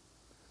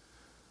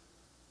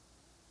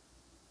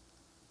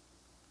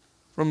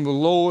 From the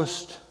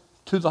lowest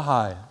to the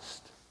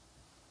highest.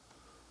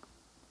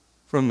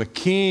 From the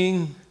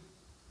king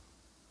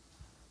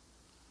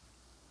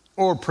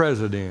or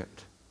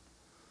president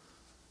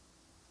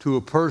to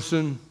a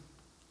person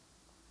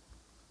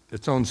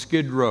that's on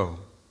Skid Row.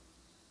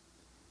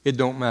 It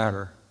don't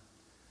matter.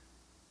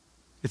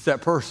 It's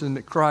that person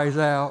that cries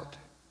out,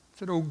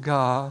 said, oh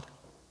God,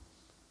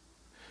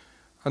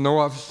 I know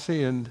I've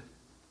sinned,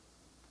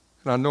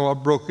 and I know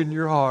I've broken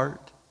your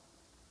heart,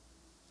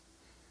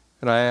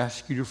 and I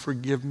ask you to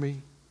forgive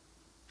me.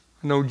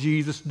 I know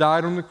Jesus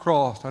died on the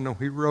cross. I know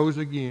he rose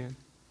again.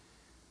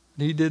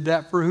 And he did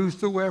that for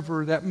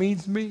whosoever. That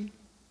means me.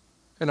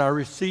 And I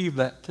receive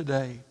that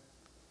today.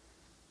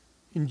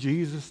 In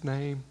Jesus'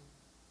 name,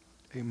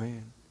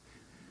 amen.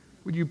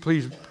 Would you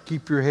please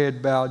keep your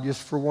head bowed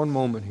just for one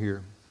moment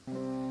here?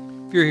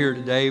 If you're here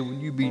today, would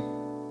you be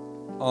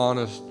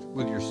honest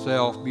with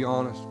yourself? Be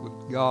honest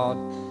with God.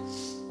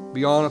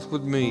 Be honest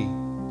with me.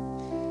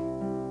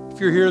 If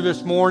you're here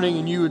this morning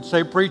and you would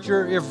say,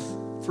 preacher, if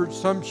for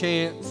some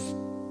chance,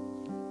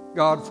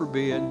 God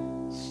forbid,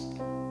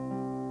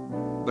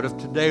 but if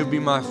today would be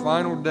my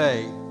final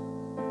day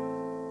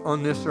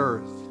on this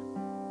earth,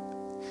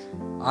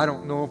 I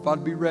don't know if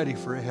I'd be ready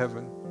for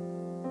heaven.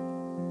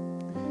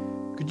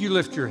 Could you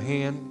lift your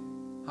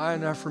hand high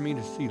enough for me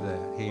to see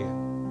that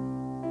hand?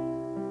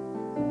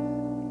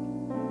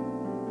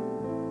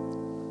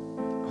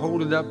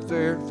 Hold it up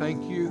there.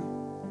 Thank you.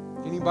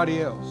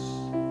 Anybody else?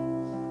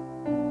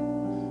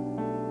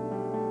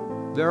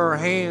 There are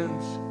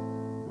hands.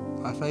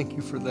 I thank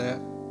you for that.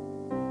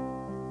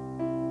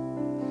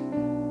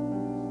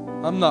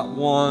 I'm not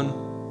one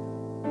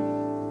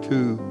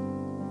to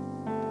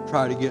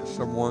try to get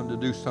someone to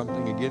do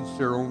something against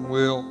their own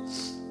will,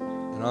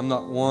 and I'm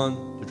not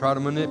one to try to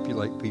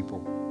manipulate people.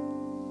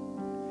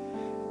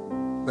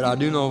 But I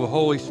do know the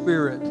Holy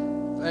Spirit,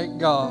 thank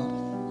God,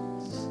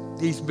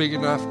 He's big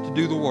enough to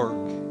do the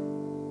work.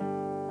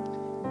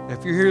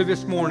 If you're here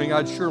this morning,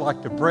 I'd sure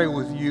like to pray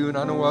with you, and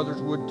I know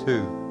others would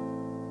too.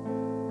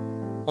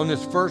 On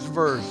this first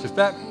verse,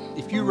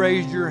 if you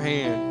raised your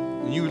hand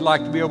and you would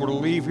like to be able to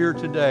leave here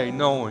today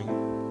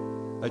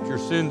knowing that your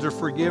sins are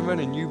forgiven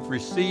and you've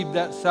received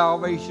that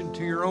salvation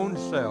to your own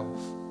self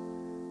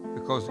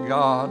because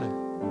God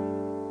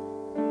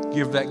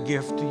gave that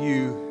gift to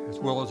you as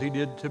well as He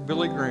did to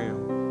Billy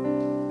Graham,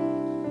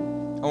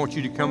 I want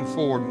you to come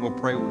forward and we'll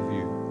pray with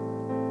you.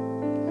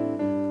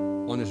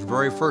 On this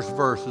very first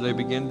verse, as they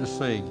begin to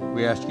sing,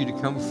 we ask you to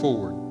come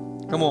forward.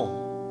 Come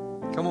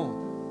on. Come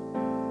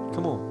on.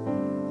 Come on.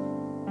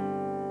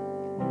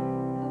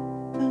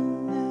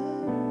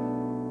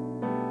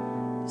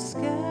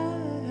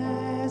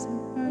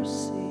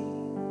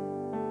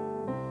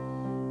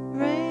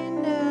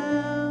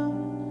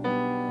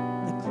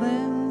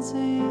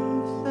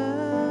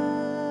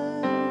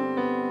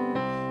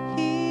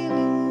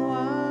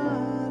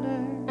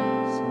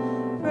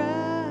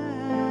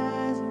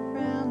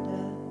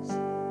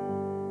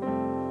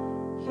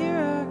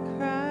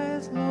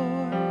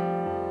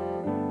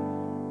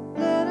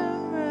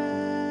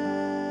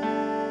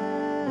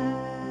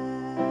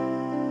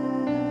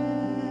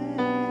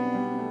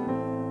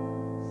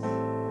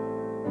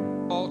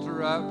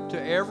 Up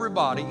to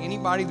everybody,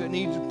 anybody that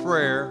needs a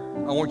prayer,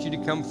 I want you to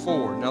come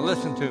forward. Now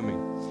listen to me.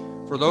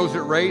 For those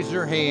that raised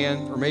their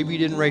hand, or maybe you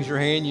didn't raise your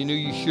hand, you knew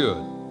you should.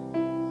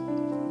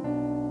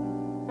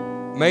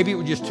 Maybe it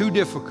was just too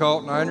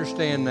difficult, and I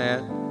understand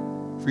that,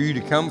 for you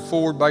to come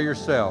forward by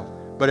yourself.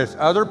 But if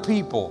other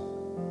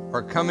people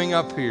are coming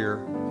up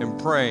here and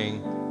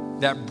praying,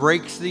 that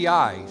breaks the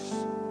ice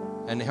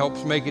and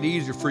helps make it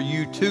easier for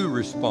you to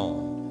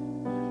respond.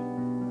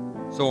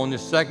 So on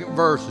this second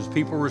verse, as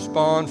people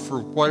respond for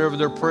whatever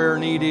their prayer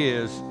need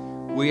is,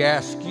 we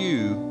ask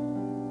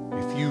you,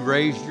 if you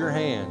raised your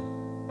hand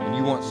and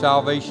you want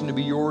salvation to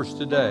be yours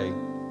today,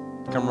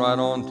 come right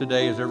on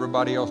today as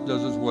everybody else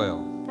does as well.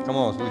 Come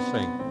on as we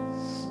sing.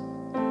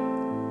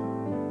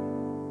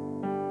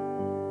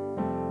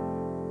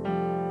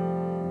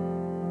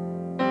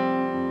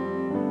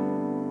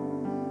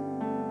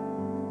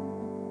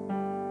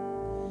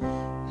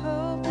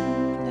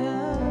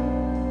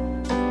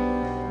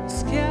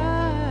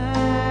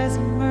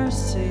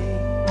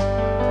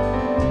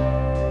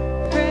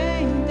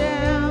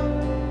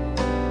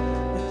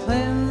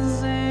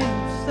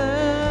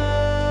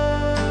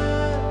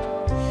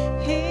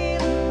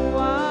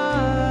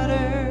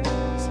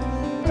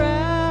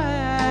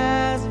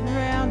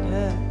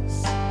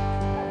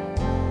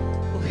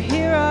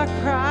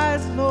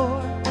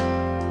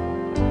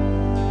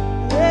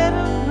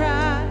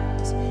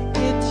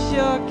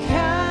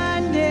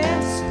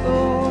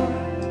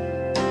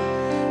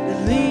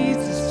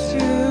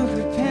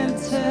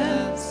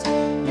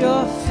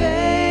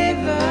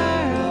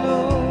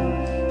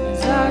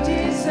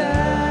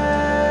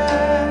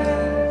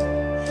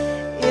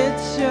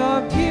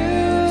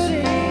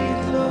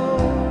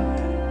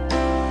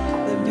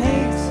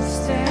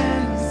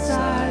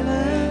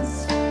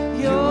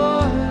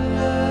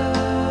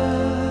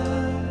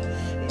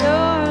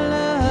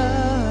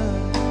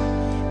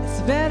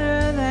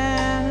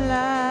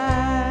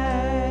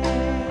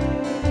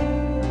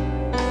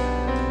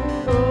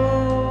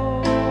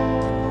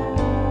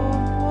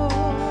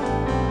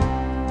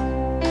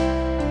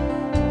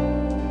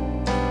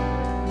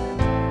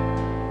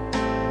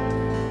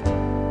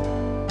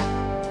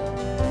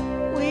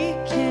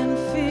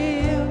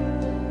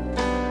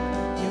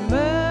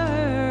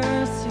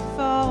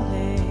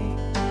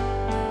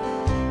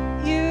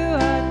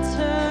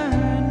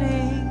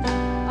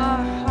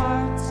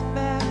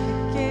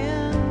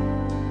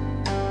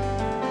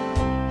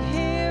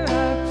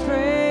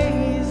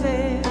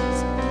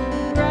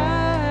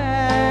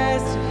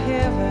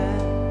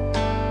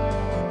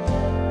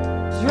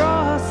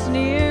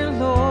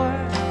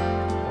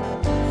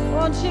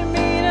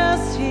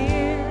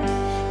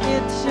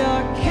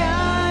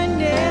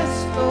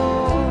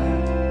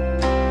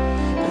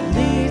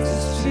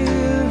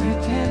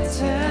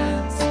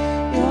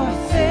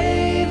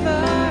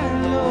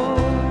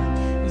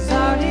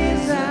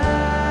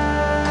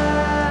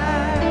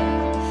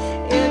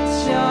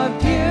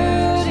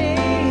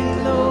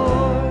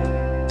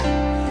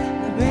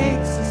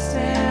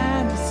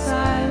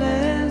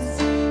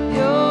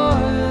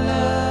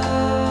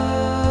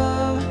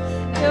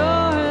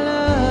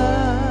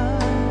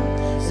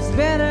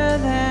 Better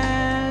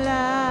than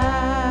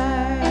life.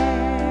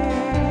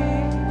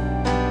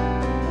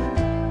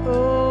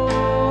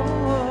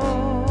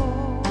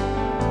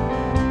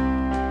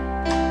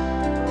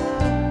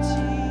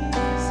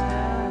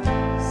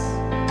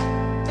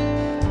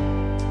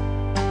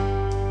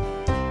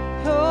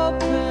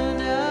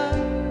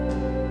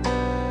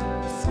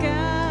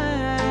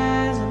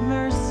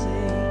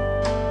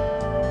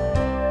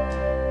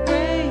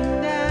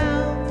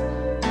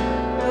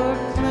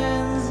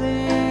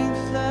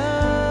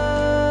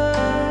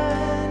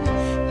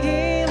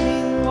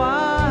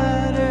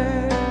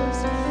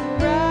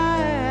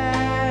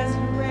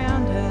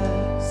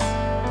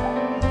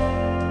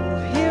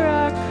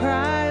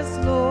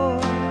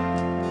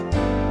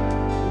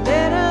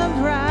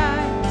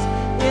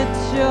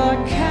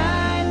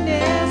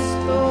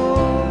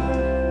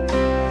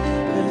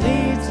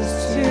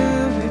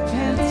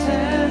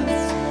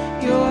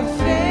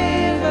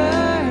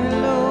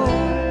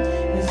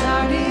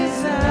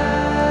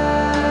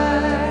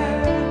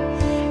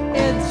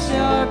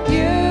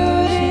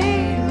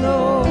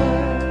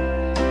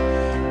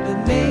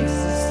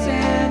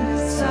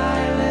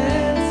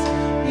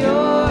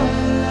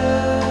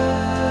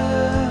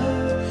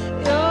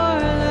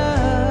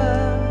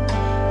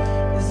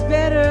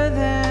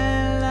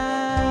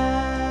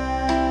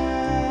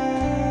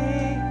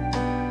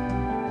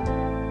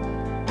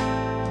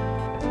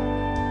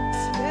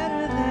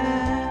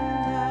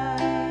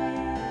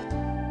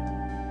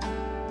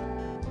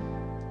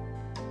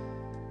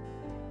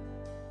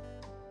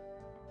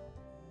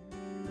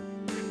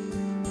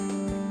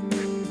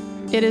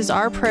 It is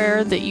our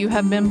prayer that you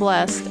have been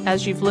blessed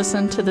as you've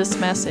listened to this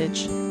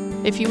message.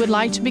 If you would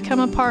like to become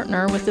a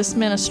partner with this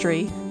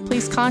ministry,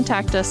 please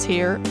contact us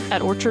here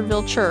at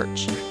Orchardville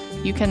Church.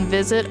 You can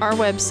visit our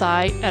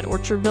website at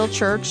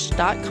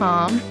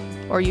orchardvillechurch.com,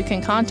 or you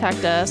can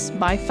contact us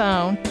by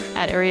phone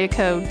at area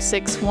code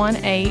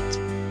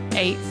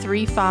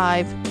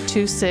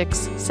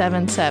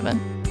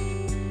 618-835-2677.